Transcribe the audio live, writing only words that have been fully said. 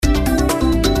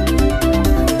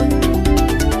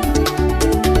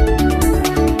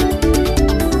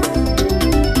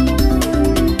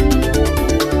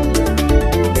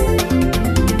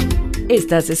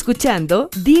Estás escuchando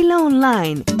Dilo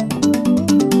Online.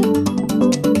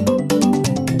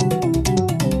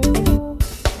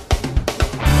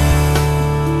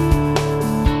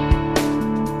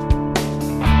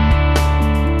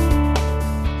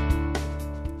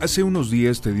 Hace unos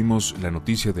días te dimos la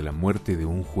noticia de la muerte de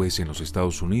un juez en los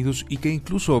Estados Unidos y que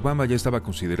incluso Obama ya estaba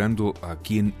considerando a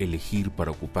quién elegir para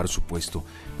ocupar su puesto,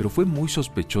 pero fue muy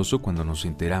sospechoso cuando nos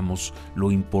enteramos lo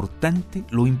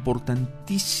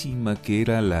importantísima que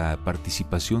era la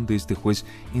participación de este juez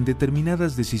en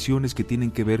determinadas decisiones que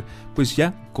tienen que ver pues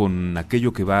ya con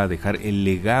aquello que va a dejar el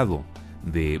legado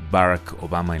de Barack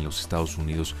Obama en los Estados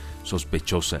Unidos.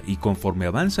 Sospechosa, y conforme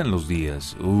avanzan los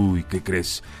días, ¿qué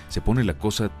crees? Se pone la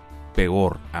cosa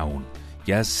peor aún.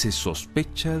 Ya se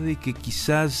sospecha de que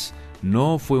quizás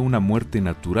no fue una muerte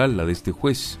natural la de este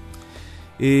juez.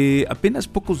 Apenas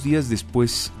pocos días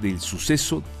después del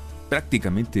suceso,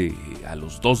 prácticamente a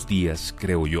los 2 días,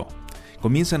 creo yo,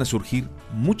 comienzan a surgir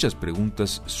muchas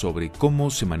preguntas sobre cómo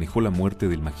se manejó la muerte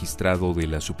del magistrado de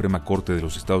la Suprema Corte de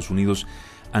los Estados Unidos,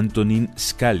 Antonin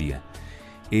Scalia.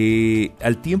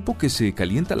 Al tiempo que se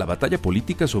calienta la batalla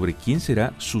política sobre quién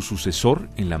será su sucesor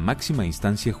en la máxima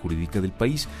instancia jurídica del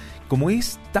país, como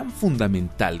es tan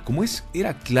fundamental,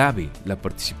 era clave la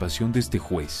participación de este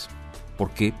juez. ¿Por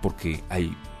qué? Porque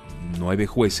hay 9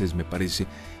 jueces, me parece,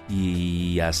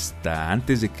 y hasta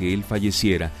antes de que él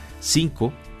falleciera,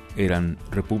 5 eran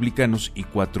republicanos y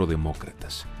 4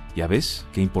 demócratas. Ya ves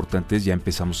qué importante es, ya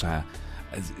empezamos a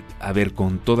ver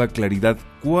con toda claridad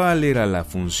cuál era la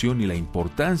función y la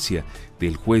importancia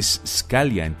del juez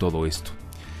Scalia en todo esto.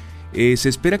 Se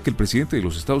espera que el presidente de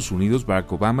los Estados Unidos,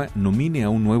 Barack Obama, nomine a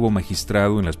un nuevo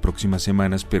magistrado en las próximas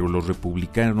semanas, pero los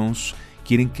republicanos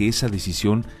quieren que esa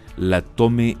decisión la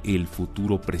tome el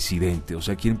futuro presidente, o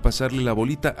sea, quieren pasarle la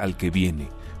bolita al que viene.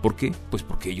 ¿Por qué? Pues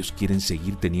porque ellos quieren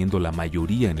seguir teniendo la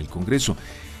mayoría en el Congreso.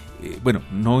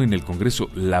 No en el Congreso,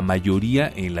 la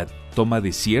mayoría en la toma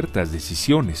de ciertas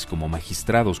decisiones, como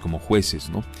magistrados, como jueces,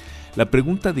 ¿no? La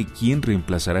pregunta de quién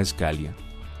reemplazará a Scalia,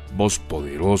 voz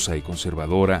poderosa y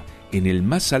conservadora en el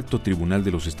más alto tribunal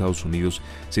de los Estados Unidos,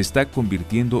 se está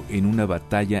convirtiendo en una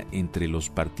batalla entre los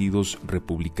partidos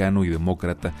republicano y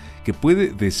demócrata que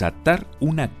puede desatar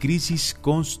una crisis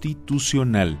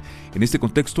constitucional. En este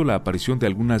contexto, la aparición de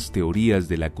algunas teorías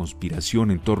de la conspiración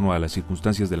en torno a las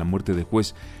circunstancias de la muerte del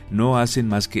juez no hacen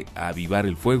más que avivar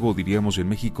el fuego, diríamos en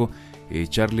México,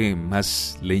 echarle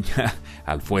más leña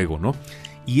al fuego, ¿no?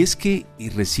 Y es que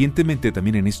recientemente,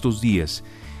 también en estos días,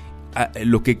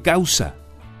 lo que causa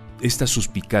estas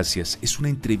suspicacias es una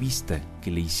entrevista que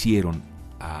le hicieron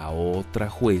a otra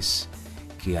juez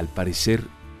que al parecer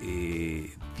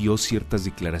dio ciertas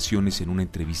declaraciones en una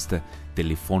entrevista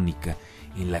telefónica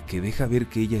en la que deja ver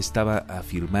que ella estaba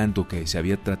afirmando que se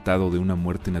había tratado de una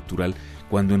muerte natural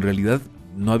cuando en realidad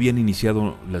no habían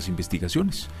iniciado las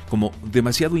investigaciones, como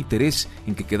demasiado interés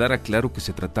en que quedara claro que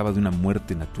se trataba de una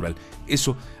muerte natural.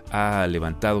 Eso ha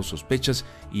levantado sospechas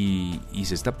y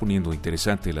se está poniendo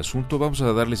interesante el asunto. Vamos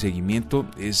a darle seguimiento.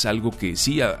 Es algo que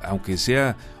sí, aunque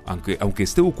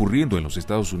esté ocurriendo en los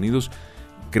Estados Unidos,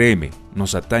 créeme,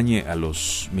 nos atañe a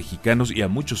los mexicanos y a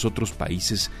muchos otros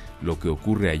países lo que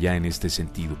ocurre allá en este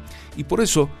sentido. Y por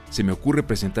eso se me ocurre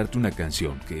presentarte una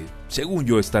canción que, según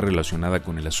yo, está relacionada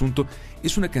con el asunto.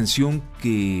 Es una canción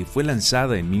que fue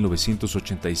lanzada en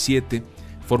 1987,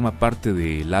 forma parte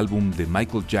del álbum de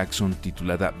Michael Jackson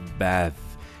titulada Bad.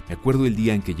 Me acuerdo el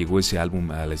día en que llegó ese álbum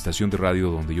a la estación de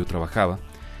radio donde yo trabajaba.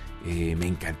 Me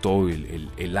encantó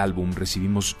el álbum,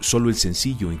 recibimos solo el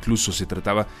sencillo, incluso se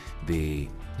trataba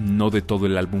no de todo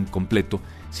el álbum completo,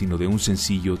 sino de un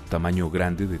sencillo tamaño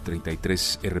grande de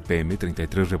 33 RPM,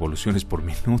 33 revoluciones por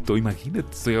minuto.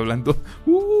 Imagínate, estoy hablando,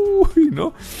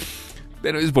 ¿no?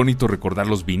 Pero es bonito recordar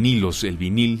los vinilos, el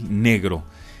vinil negro,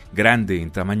 grande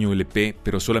en tamaño LP,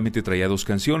 pero solamente traía 2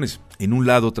 canciones. En un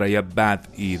lado traía Bad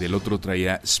y del otro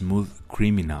traía Smooth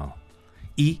Criminal.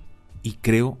 Y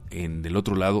creo del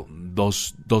otro lado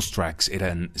dos tracks,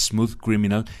 eran Smooth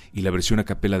Criminal y la versión a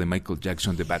capela de Michael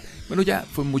Jackson de Bad. Bueno, ya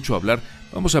fue mucho hablar,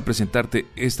 vamos a presentarte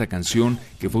esta canción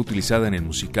que fue utilizada en el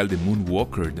musical de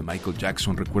Moonwalker de Michael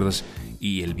Jackson, ¿recuerdas?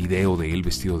 Y el video de él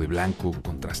vestido de blanco,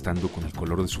 contrastando con el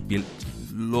color de su piel,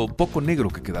 lo poco negro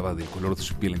que quedaba del color de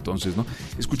su piel entonces, ¿no?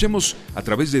 Escuchemos a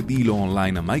través de Dilo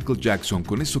Online a Michael Jackson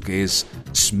con esto que es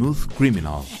Smooth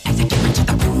Criminal.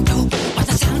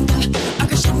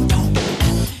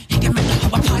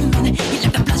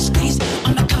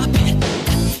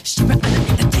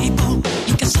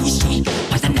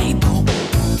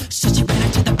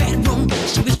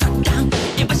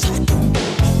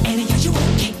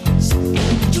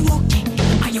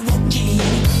 Are you okay?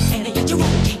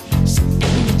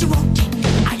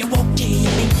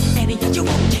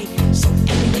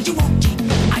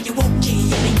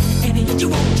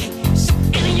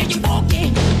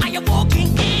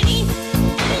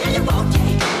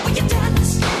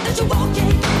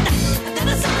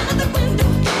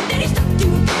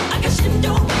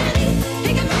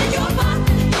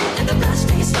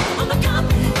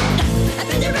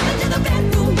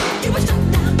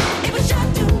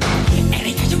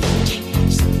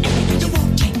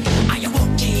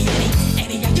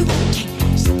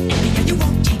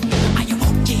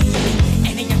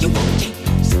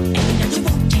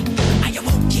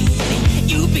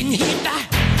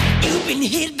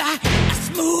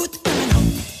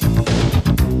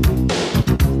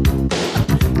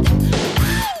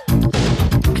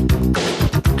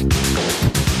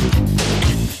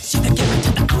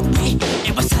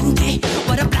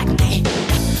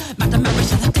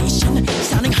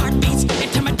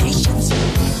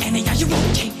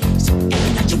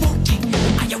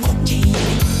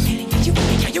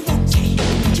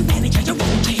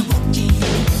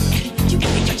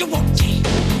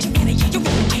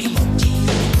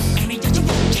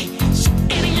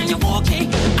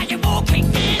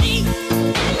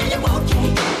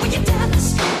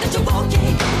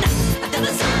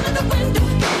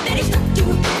 Then he struck you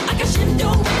like a Shindo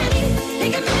Manny. He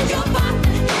committed your part,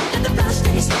 and the blood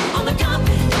stains on the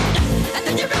carpet. And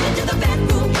then you ran into the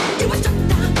bedroom. You were struck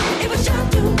down, it was your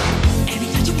doom. And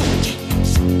are you okay?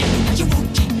 And are you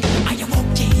okay? Are you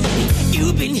okay?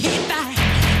 You've been hit by,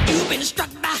 you've been struck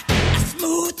by a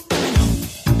smooth criminal.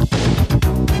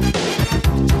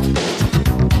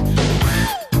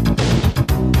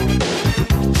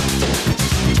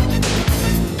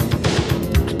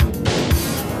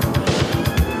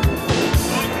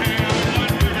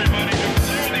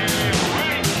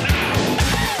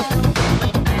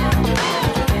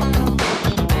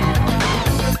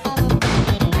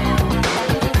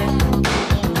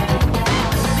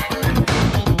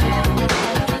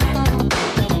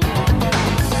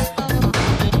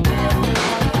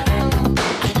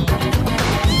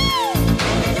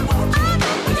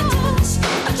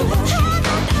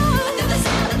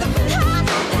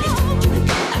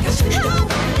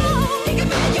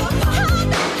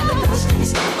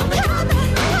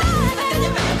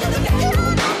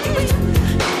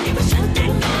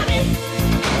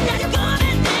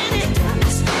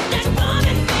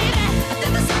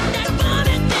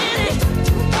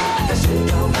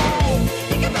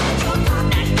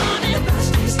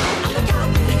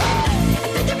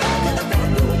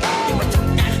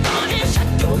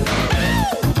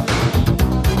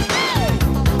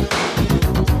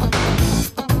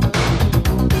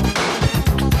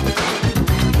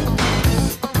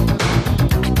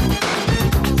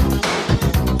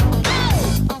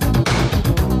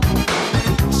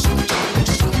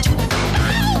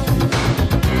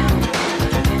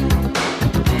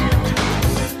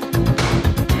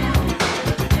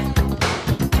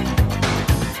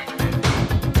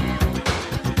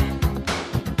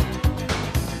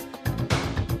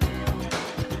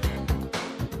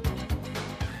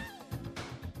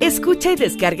 Escucha y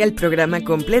descarga el programa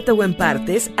completo o en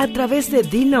partes a través de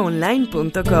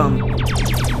diloonline.com.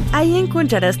 Ahí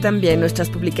encontrarás también nuestras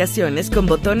publicaciones con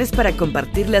botones para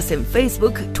compartirlas en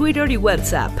Facebook, Twitter y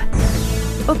WhatsApp.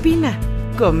 Opina,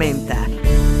 comenta.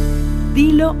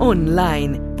 Dilo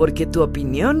Online, porque tu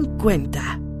opinión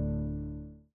cuenta.